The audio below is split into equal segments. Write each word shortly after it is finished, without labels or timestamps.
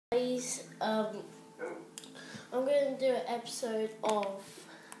guys. I'm going to do an episode of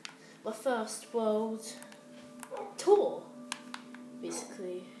my first world tour,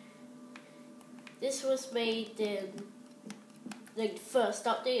 basically. This was made in the first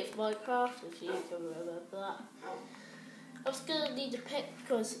update of Minecraft, if you can remember that. I was going to need a pick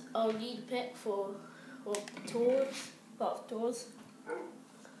because I'll need a pick for tours, part of tours.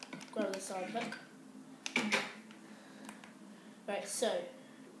 Grab the side pick. Right, so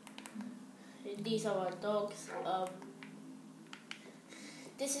these are my dogs.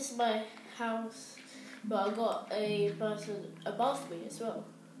 This is my house, but I got a person above me as well.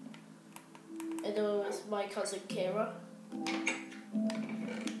 And it was my cousin Kira.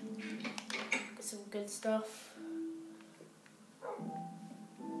 Got some good stuff.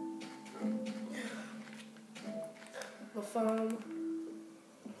 My farm.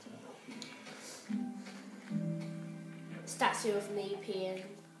 Statue of me peeing.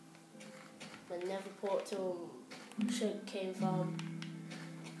 My nether portal, sugarcane farm.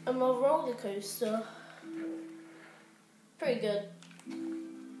 And my roller coaster. Pretty good.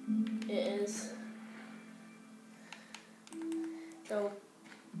 It is. So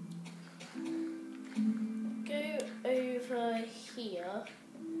go over here.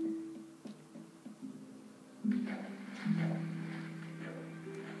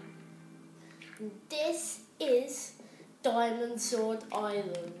 This is Diamond Sword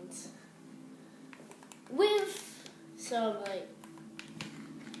Island with some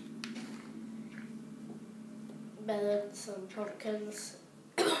melons and pumpkins.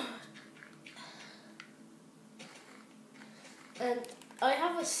 And I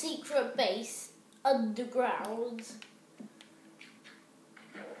have a secret base underground,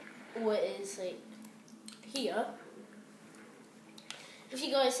 what is here. If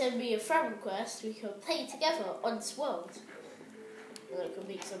you guys send me a friend request, we can play together on this world. And I can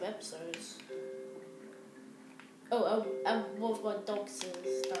make some episodes. Oh, and one of my dogs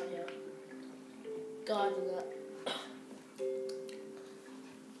is down here. Guarding it.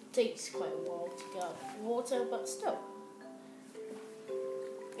 Takes quite a while to get out of water, but still.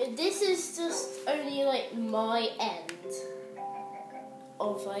 And this is just only my end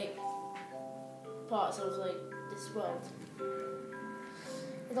of parts of this world.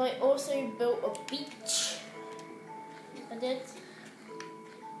 And I also built a beach. I did.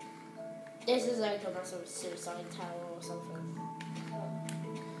 This is a massive suicide tower or something.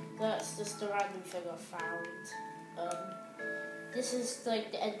 That's just a random thing I found. This is the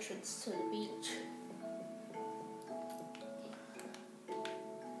entrance to the beach.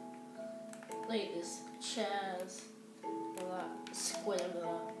 There's chairs and that squid over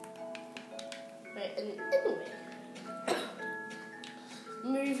there. Right, and anyway.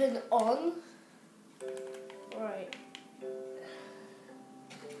 Moving on. Right.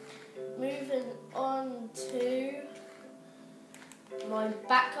 Moving on to my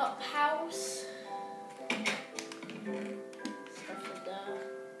backup house. Stuff in there.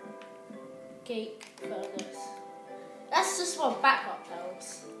 Cake, furnace. That's just my backup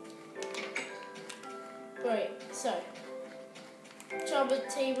house. Right, so chopper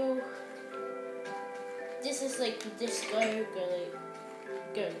table. This is the disco,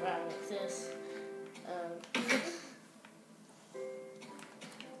 going around like this.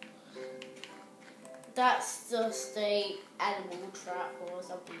 That's just a animal trap or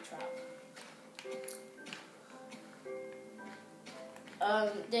something trap.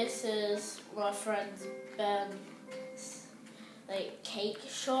 This is my friend Ben's cake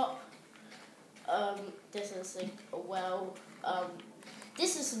shop. This is a well.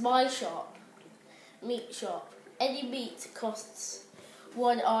 This is my shop, meat shop. Any meat costs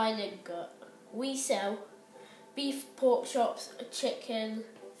 1 iron ingot. We sell beef, pork chops, chicken,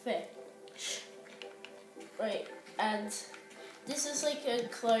 fish. Right, and this is a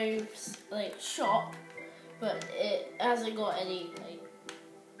clothes shop, but it hasn't got any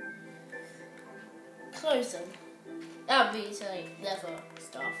clothes in. That means leather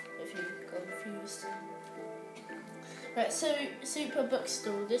stuff, if you're confused. Right, so Super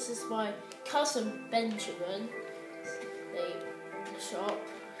Bookstore. This is my cousin Benjamin. Shop.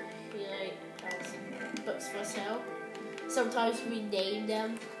 He has books for sale. Sometimes we name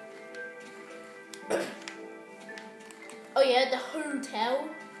them. Oh yeah, the hotel.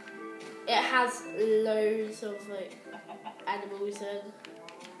 It has loads of animals in.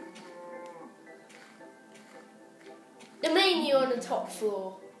 They're mainly on the top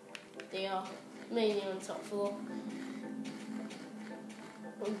floor. They are mainly on the top floor.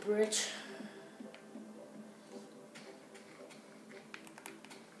 On bridge.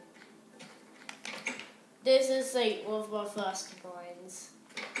 This is one of my first mines.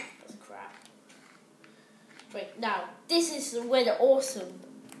 Right, now, this is where the awesome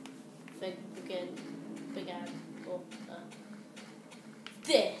thing began.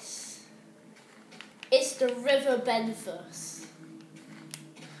 This is the River Benthus.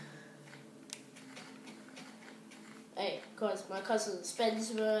 Hey, because my cousin's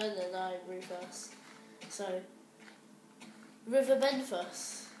Benjamin and I'm Rufus. So, River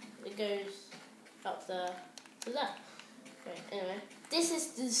Benthus, it goes up there to there. Right, anyway, this is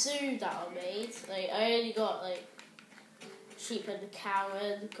the zoo that I made. Like, I only got like sheep and a cow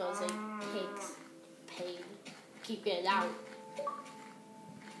in because like pigs pain keep getting out.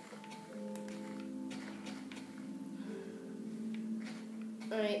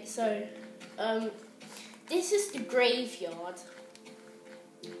 Alright, so this is the graveyard.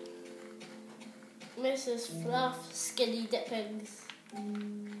 Mrs. Fluff, Skinny Dippings,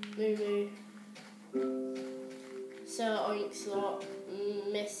 Moo Moo, Sir Oinks Lot,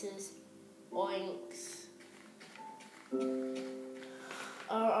 Mrs. Oinks,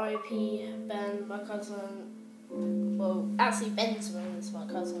 R.I.P. Ben, my cousin. Well, actually Benjamin is my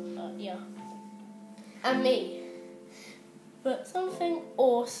cousin, but yeah. And me. But something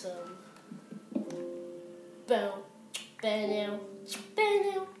awesome. Bell, Bell,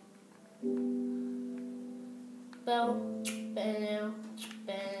 Bell, Bell, Bell,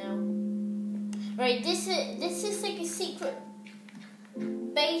 Bell. Right, this is like a secret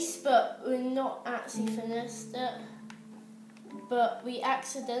base, but we're not actually finished it. But we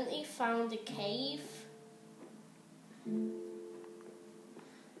accidentally found a cave.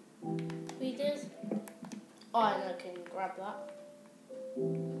 We did. Oh, and I can grab that.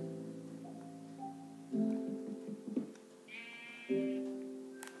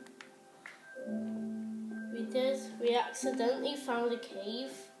 We did. We accidentally found a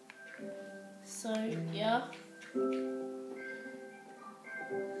cave. So, yeah.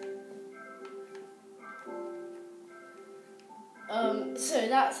 So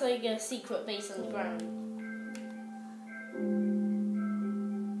that's like a secret base on the ground.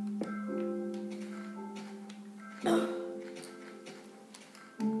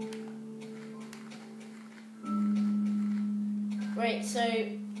 Right, so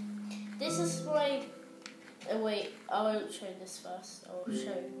this is my. Oh wait, I won't show this first. I'll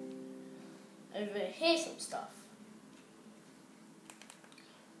show over here some stuff.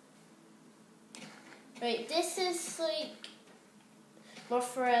 Right, this is like my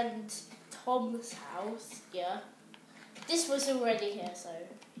friend Tom's house. Yeah, this was already here, so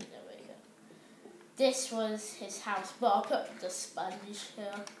there we go. This was his house, but I'll put the sponge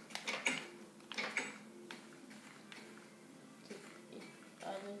here.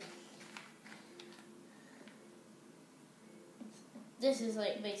 This is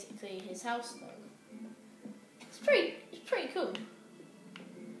like basically his house though. It's pretty cool.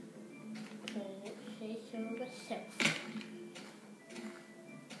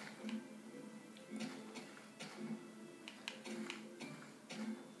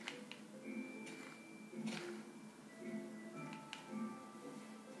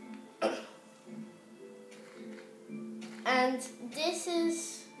 And this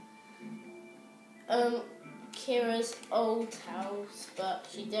is Kira's old house, but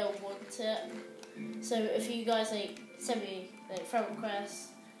she didn't want it. So if you guys like send me like friend requests,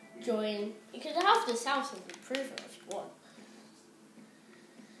 join, you can have this house and improve it if you want.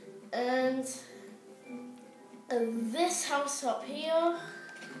 And this house up here,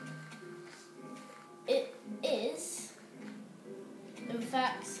 it is in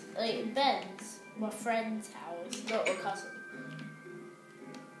fact like Ben's, my friend's house, not my cousin.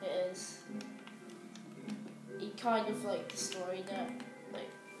 It is. He kind of like destroyed it,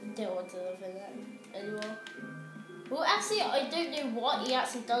 like didn't want to live in it anymore. Well, actually, I don't know what he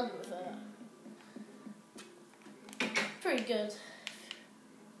actually done with it. Pretty good.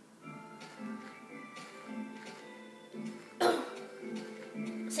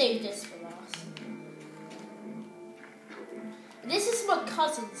 Save this for last. This is my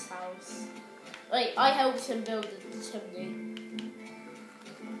cousin's house. Like, I helped him build the chimney.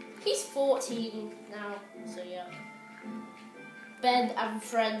 He's 14 now, so yeah. Ben and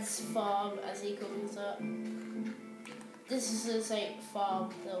Friends Farm, as he calls it. This is his like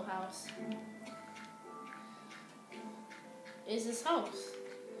farm little house. Is his house.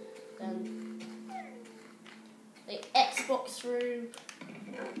 Then the Xbox room.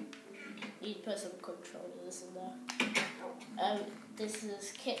 You'd put some controllers in there. This is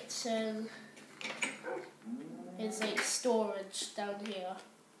his kitchen. His like storage down here.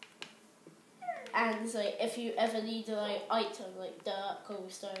 And like if you ever need a like item like dirt,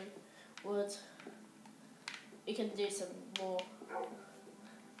 cobblestone, wood, you can do some more.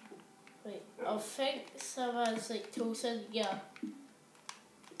 Wait, I think someone's like Toolson, yeah.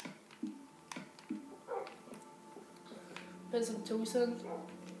 There's some Toolson.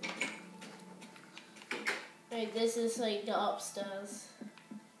 Wait, this is like the upstairs.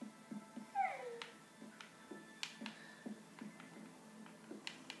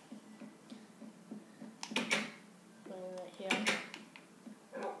 Right here.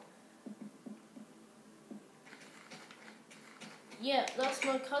 Yeah, that's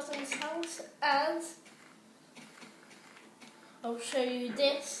my cousin's house, and I'll show you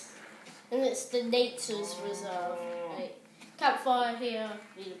this, and it's the Nature's Reserve. Like, campfire here,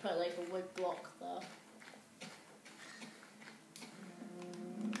 you need to put like a wood block there.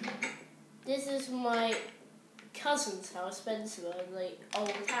 This is my cousin's house, Spencer, like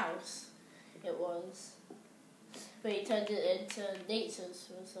old house it was. But he turned it into Nature's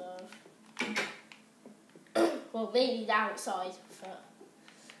Reserve. Well, maybe the outside of it.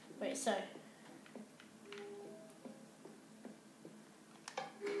 Wait, so.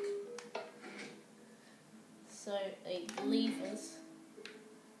 So, like, levers.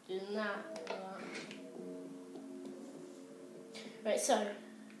 Doing that and that. Right, so.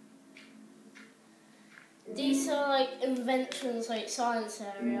 These are, like, inventions, like, science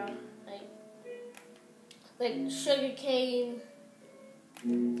area. Like sugarcane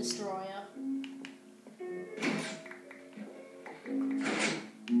destroyer.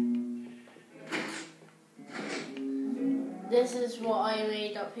 This is what I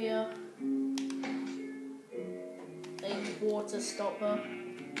made up here. Like water stopper.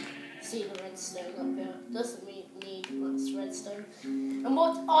 See the redstone up here. Doesn't need much redstone. And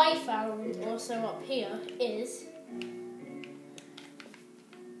what I found also up here is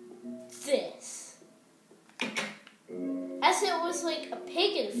this. As it was like a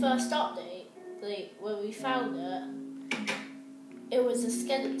pig in the first update, like when we found it, it was a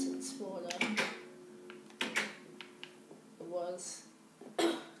skeleton spawner. It was.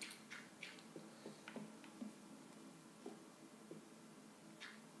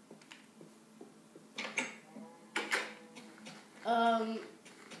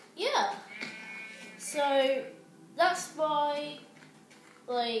 Yeah. So that's my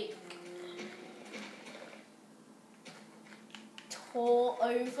like tour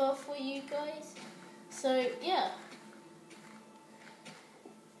over for you guys. So yeah.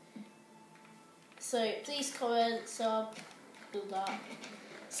 So please comment, sub, do that.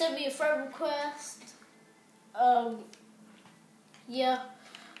 Send me a friend request. Yeah.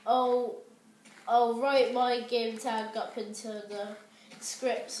 I'll write my game tag up into the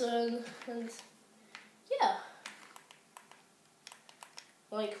description and yeah.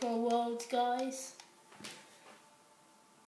 Like my world, guys.